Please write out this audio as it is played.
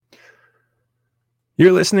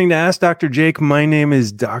You're listening to Ask Dr. Jake. My name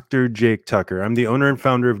is Dr. Jake Tucker. I'm the owner and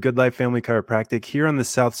founder of Good Life Family Chiropractic here on the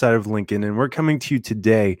south side of Lincoln, and we're coming to you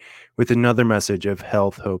today with another message of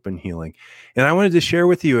health, hope, and healing. And I wanted to share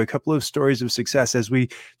with you a couple of stories of success as we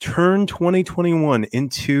turn 2021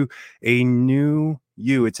 into a new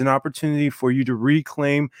you. It's an opportunity for you to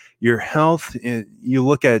reclaim your health. You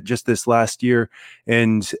look at just this last year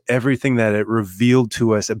and everything that it revealed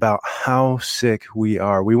to us about how sick we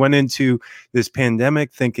are. We went into this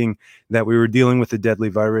pandemic thinking that we were dealing with a deadly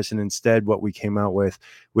virus, and instead what we came out with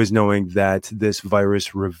was knowing that this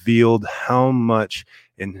virus revealed how much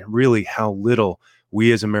and really how little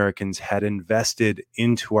we as Americans had invested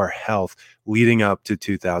into our health leading up to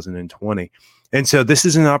 2020. And so this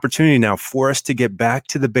is an opportunity now for us to get back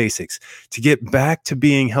to the basics, to get back to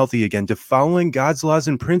being healthy again, to following God's laws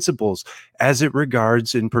and principles as it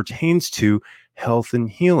regards and pertains to health and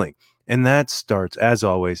healing. And that starts, as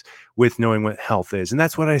always, with knowing what health is. And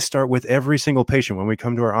that's what I start with every single patient when we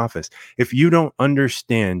come to our office. If you don't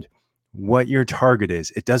understand what your target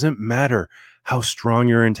is, it doesn't matter how strong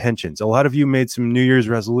your intentions. A lot of you made some New Year's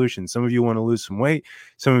resolutions. Some of you want to lose some weight.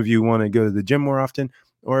 Some of you want to go to the gym more often.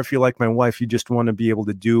 Or if you're like my wife, you just want to be able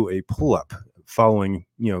to do a pull-up following,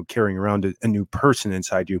 carrying around a new person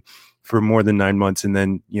inside you for more than 9 months. And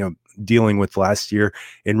then, dealing with last year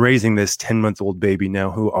and raising this 10-month-old baby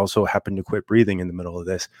now who also happened to quit breathing in the middle of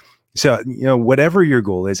this. So, whatever your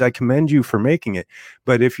goal is, I commend you for making it.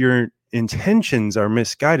 But if your intentions are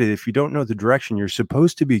misguided, if you don't know the direction you're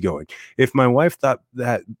supposed to be going, if my wife thought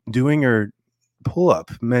that doing her pull-up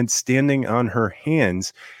meant standing on her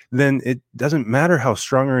hands, then it doesn't matter how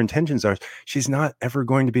strong her intentions are. She's not ever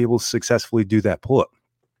going to be able to successfully do that pull-up.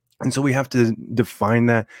 And so we have to define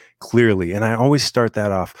that clearly. And I always start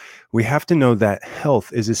that off. We have to know that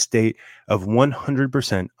health is a state of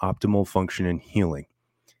 100% optimal function and healing.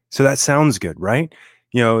 So that sounds good, right?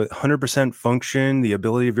 100% function, the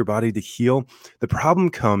ability of your body to heal. The problem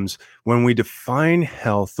comes when we define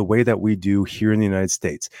health the way that we do here in the United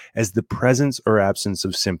States as the presence or absence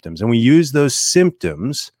of symptoms. And we use those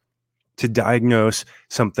symptoms to diagnose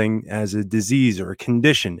something as a disease or a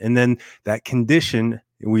condition. And then that condition,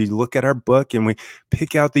 we look at our book and we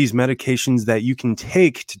pick out these medications that you can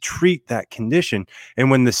take to treat that condition.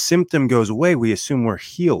 And when the symptom goes away, we assume we're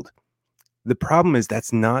healed. The problem is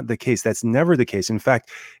that's not the case. That's never the case. In fact,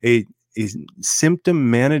 a symptom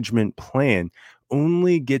management plan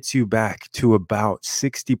only gets you back to about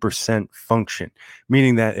 60% function,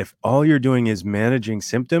 meaning that if all you're doing is managing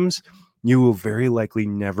symptoms, you will very likely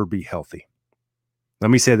never be healthy. Let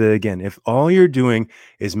me say that again. If all you're doing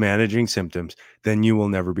is managing symptoms, then you will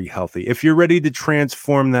never be healthy. If you're ready to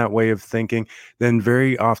transform that way of thinking, then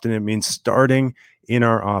very often it means starting in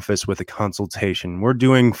our office with a consultation. We're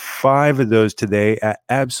doing 5 of those today at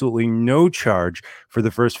absolutely no charge for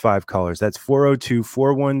the first 5 callers. That's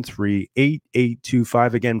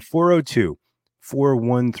 402-413-8825. Again,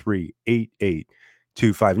 402-413-8825.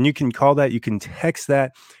 And you can call that, you can text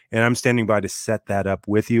that, and I'm standing by to set that up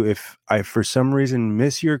with you. If I, for some reason,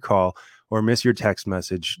 miss your call or miss your text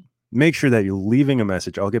message, make sure that you're leaving a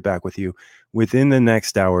message. I'll get back with you within the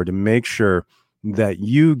next hour to make sure that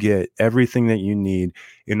you get everything that you need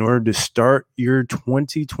in order to start your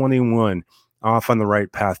 2021 off on the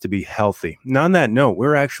right path to be healthy. Now, on that note,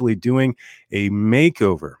 we're actually doing a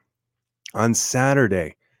makeover on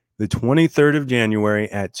Saturday, the 23rd of January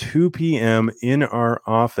at 2 p.m. in our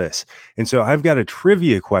office. And so I've got a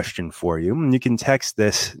trivia question for you. And you can text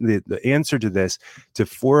this, the answer to this, to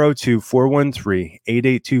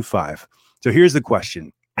 402-413-8825. So here's the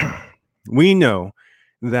question. We know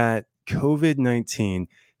that COVID-19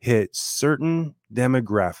 hit certain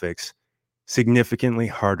demographics significantly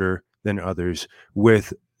harder than others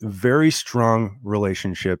with very strong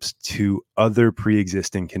relationships to other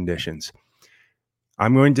pre-existing conditions.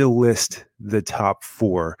 I'm going to list the top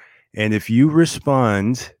 4. And if you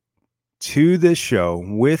respond to this show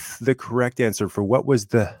with the correct answer for what was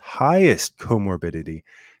the highest comorbidity,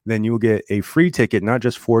 then you'll get a free ticket, not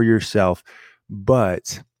just for yourself,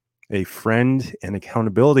 but a friend and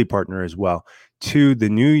accountability partner as well to the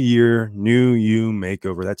New Year, New You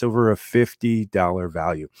makeover. That's over a $50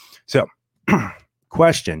 value. So,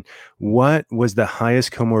 question, what was the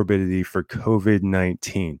highest comorbidity for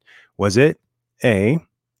COVID-19? Was it A,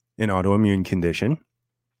 an autoimmune condition,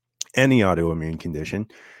 any autoimmune condition?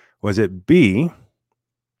 Was it B,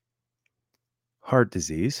 heart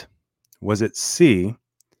disease? Was it C,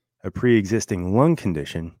 a pre-existing lung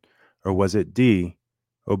condition? Or was it D,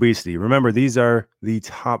 obesity? Remember, these are the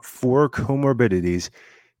top 4 comorbidities.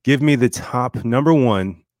 Give me the top number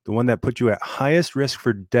 1, the one that put you at highest risk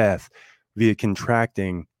for death via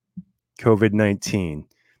contracting COVID-19.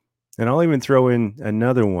 And I'll even throw in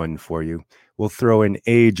another one for you. We'll throw in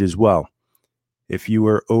age as well. If you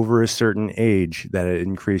were over a certain age, that it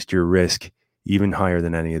increased your risk even higher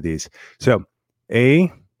than any of these. So,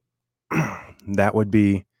 A, that would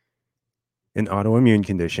be an autoimmune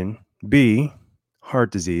condition. B,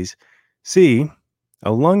 heart disease. C,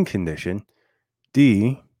 a lung condition.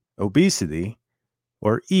 D, obesity.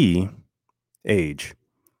 Or E, age.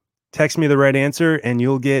 Text me the right answer and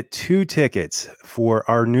you'll get 2 tickets for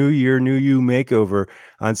our New Year, New You makeover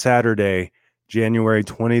on Saturday, January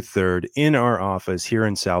 23rd in our office here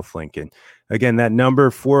in South Lincoln. Again, that number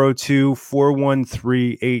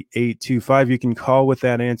 402-413-8825. You can call with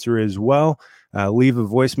that answer as well. Leave a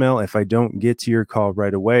voicemail if I don't get to your call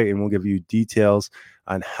right away, and we'll give you details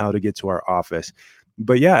on how to get to our office.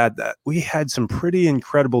 But yeah, we had some pretty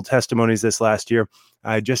incredible testimonies this last year.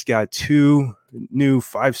 I just got 2 new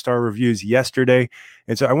 5-star reviews yesterday.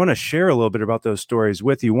 And so I want to share a little bit about those stories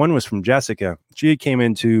with you. One was from Jessica. She came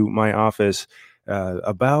into my office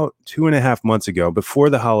about 2.5 months ago before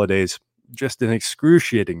the holidays, just an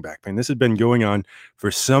excruciating back pain. This had been going on for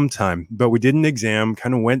some time, but we did an exam,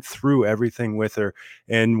 kind of went through everything with her.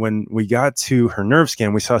 And when we got to her nerve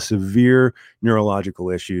scan, we saw severe neurological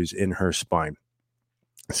issues in her spine.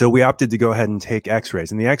 So we opted to go ahead and take x-rays,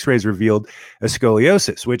 and the x-rays revealed a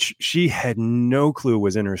scoliosis, which she had no clue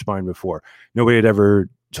was in her spine before. Nobody had ever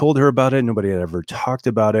told her about it. Nobody had ever talked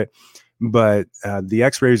about it, but the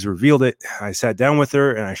x-rays revealed it. I sat down with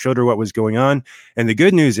her and I showed her what was going on. And the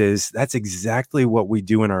good news is that's exactly what we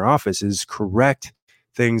do in our office, is correct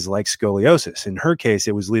things like scoliosis. In her case,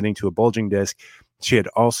 it was leading to a bulging disc. She had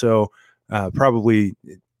also probably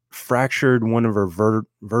fractured one of her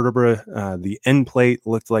vertebrae. The end plate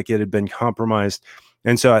looked like it had been compromised.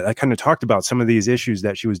 And so I kind of talked about some of these issues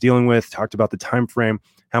that she was dealing with, talked about the time frame,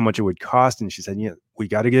 how much it would cost. And she said, yeah, we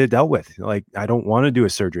got to get it dealt with. Like, I don't want to do a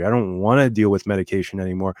surgery. I don't want to deal with medication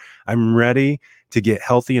anymore. I'm ready to get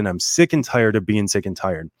healthy, and I'm sick and tired of being sick and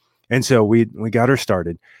tired. And so we got her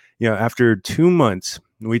started. After 2 months,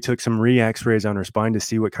 we took some x-rays on her spine to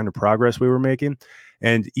see what kind of progress we were making.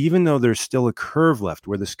 And even though there's still a curve left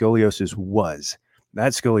where the scoliosis was,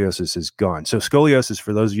 that scoliosis is gone. So scoliosis,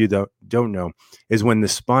 for those of you that don't know, is when the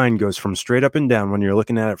spine goes from straight up and down, when you're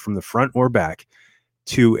looking at it from the front or back,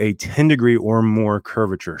 to a 10-degree or more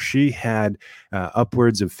curvature. She had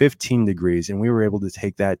upwards of 15 degrees, and we were able to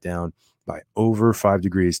take that down by over 5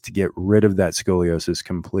 degrees to get rid of that scoliosis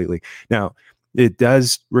completely. Now, it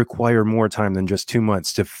does require more time than just 2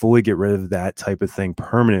 months to fully get rid of that type of thing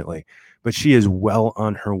permanently. But she is well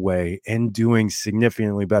on her way and doing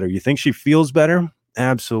significantly better. You think she feels better?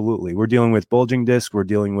 Absolutely. We're dealing with bulging disc. We're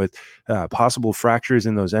dealing with possible fractures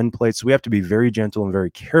in those end plates. So we have to be very gentle and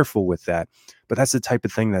very careful with that. But that's the type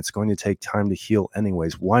of thing that's going to take time to heal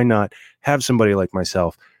anyways. Why not have somebody like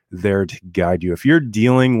myself there to guide you? If you're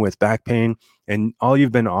dealing with back pain and all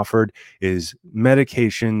you've been offered is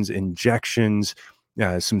medications, injections,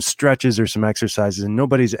 some stretches or some exercises, and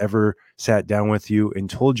nobody's ever sat down with you and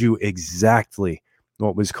told you exactly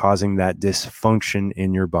what was causing that dysfunction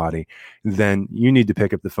in your body, then you need to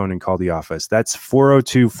pick up the phone and call the office. That's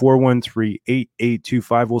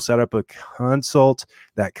 402-413-8825. We'll set up a consult.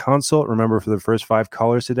 That consult, remember, for the first 5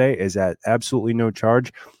 callers today, is at absolutely no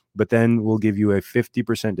charge. But then we'll give you a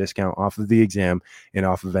 50% discount off of the exam and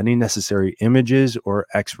off of any necessary images or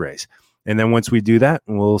x-rays. And then once we do that,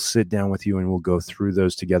 we'll sit down with you and we'll go through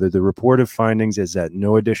those together. The report of findings is at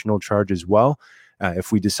no additional charge as well.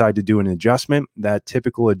 If we decide to do an adjustment, that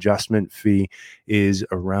typical adjustment fee is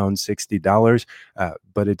around $60,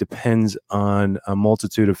 but it depends on a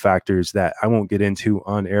multitude of factors that I won't get into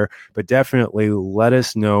on air. But definitely let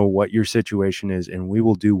us know what your situation is, and we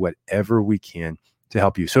will do whatever we can to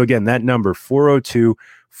help you. So again, that number,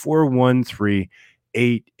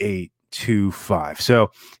 402-413-8825.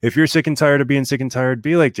 So if you're sick and tired of being sick and tired,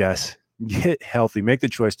 be like Jess, get healthy, make the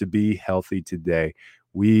choice to be healthy today.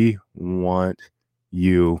 We want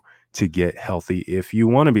you to get healthy if you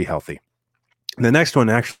want to be healthy. The next one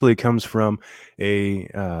actually comes from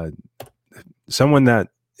someone that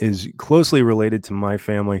is closely related to my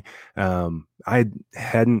family. I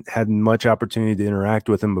hadn't had much opportunity to interact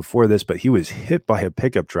with him before this, but he was hit by a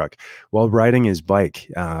pickup truck while riding his bike.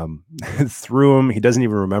 Threw him. He doesn't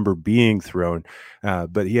even remember being thrown,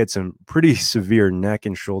 but he had some pretty severe neck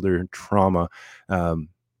and shoulder trauma.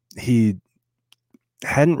 He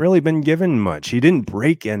hadn't really been given much. He didn't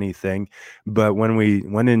break anything, but when we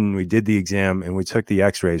went in, we did the exam and we took the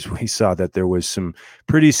x-rays, we saw that there was some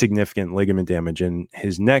pretty significant ligament damage in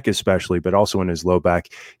his neck, especially, but also in his low back.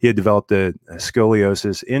 He had developed a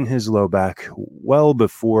scoliosis in his low back well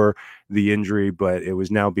before the injury, but it was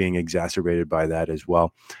now being exacerbated by that as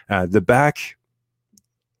well. The back,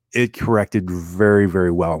 it corrected very,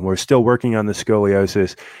 very well. We're still working on the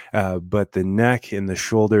scoliosis, but the neck and the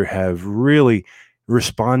shoulder have really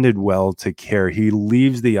responded well to care. He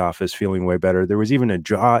leaves the office feeling way better. There was even a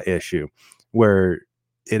jaw issue where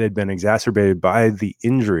it had been exacerbated by the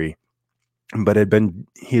injury, but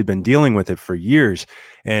he had been dealing with it for years,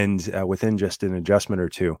 and within just an adjustment or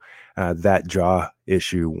two, that jaw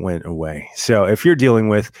issue went away. So if you're dealing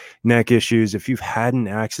with neck issues, if you've had an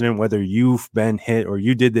accident, whether you've been hit or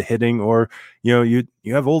you did the hitting, or you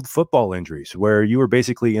have old football injuries where you were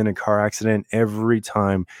basically in a car accident every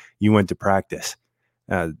time you went to practice,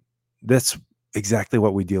 that's exactly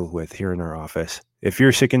what we deal with here in our office. If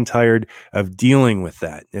you're sick and tired of dealing with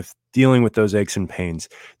that, if dealing with those aches and pains,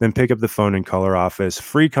 then pick up the phone and call our office.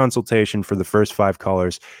 Free consultation for the first 5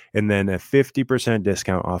 callers, and then a 50%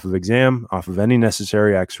 discount off of exam, off of any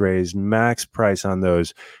necessary x-rays, max price on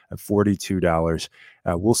those at $42.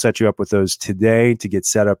 We'll set you up with those today to get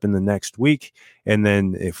set up in the next week. And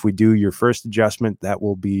then if we do your first adjustment, that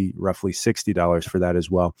will be roughly $60 for that as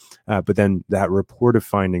well. But then that report of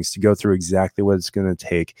findings to go through exactly what it's going to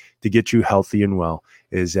take to get you healthy and well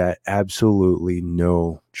is at absolutely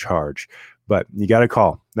no charge. But you got to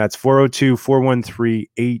call. That's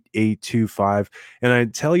 402-413-8825. And I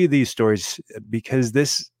tell you these stories because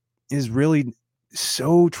this is really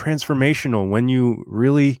so transformational when you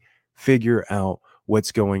really figure out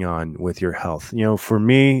what's going on with your health. For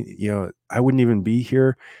me, I wouldn't even be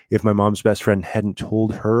here if my mom's best friend hadn't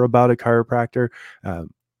told her about a chiropractor.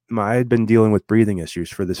 I had been dealing with breathing issues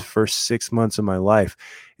for this first 6 months of my life,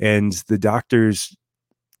 and the doctors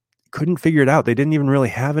couldn't figure it out. They didn't even really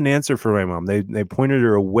have an answer for my mom. They pointed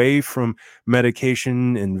her away from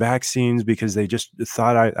medication and vaccines because they just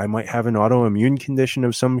thought I might have an autoimmune condition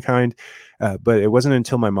of some kind. But it wasn't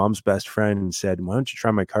until my mom's best friend said, "Why don't you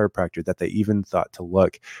try my chiropractor?" that they even thought to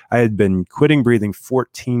look. I had been quitting breathing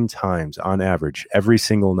 14 times on average every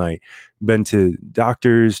single night. Been to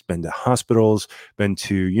doctors, been to hospitals, been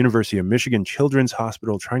to University of Michigan Children's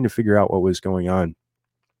Hospital trying to figure out what was going on.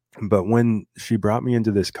 But when she brought me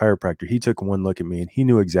into this chiropractor, he took one look at me and he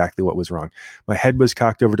knew exactly what was wrong. My head was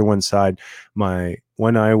cocked over to one side. My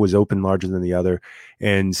one eye was open larger than the other.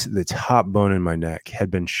 And the top bone in my neck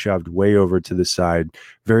had been shoved way over to the side,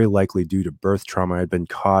 very likely due to birth trauma. I had been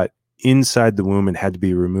caught inside the womb and had to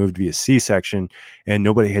be removed via C-section. And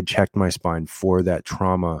nobody had checked my spine for that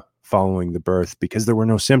trauma following the birth because there were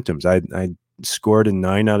no symptoms. I scored a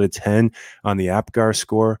 9 out of 10 on the APGAR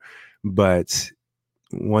score, but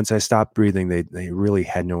once I stopped breathing, they really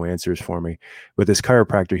had no answers for me. With this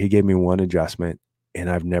chiropractor, he gave me one adjustment, and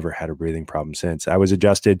I've never had a breathing problem since. I was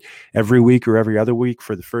adjusted every week or every other week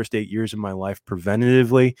for the first 8 years of my life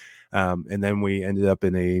preventatively. And then we ended up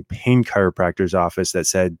in a pain chiropractor's office that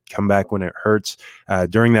said, come back when it hurts.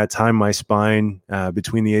 During that time, my spine,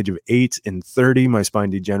 between the age of 8 and 30, my spine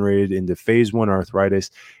degenerated into phase 1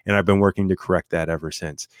 arthritis, and I've been working to correct that ever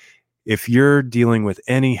since. If you're dealing with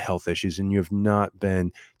any health issues and you have not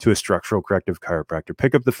been to a structural corrective chiropractor,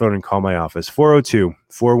 pick up the phone and call my office,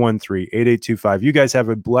 402-413-8825. You guys have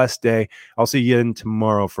a blessed day. I'll see you in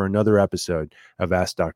tomorrow for another episode of Ask Dr.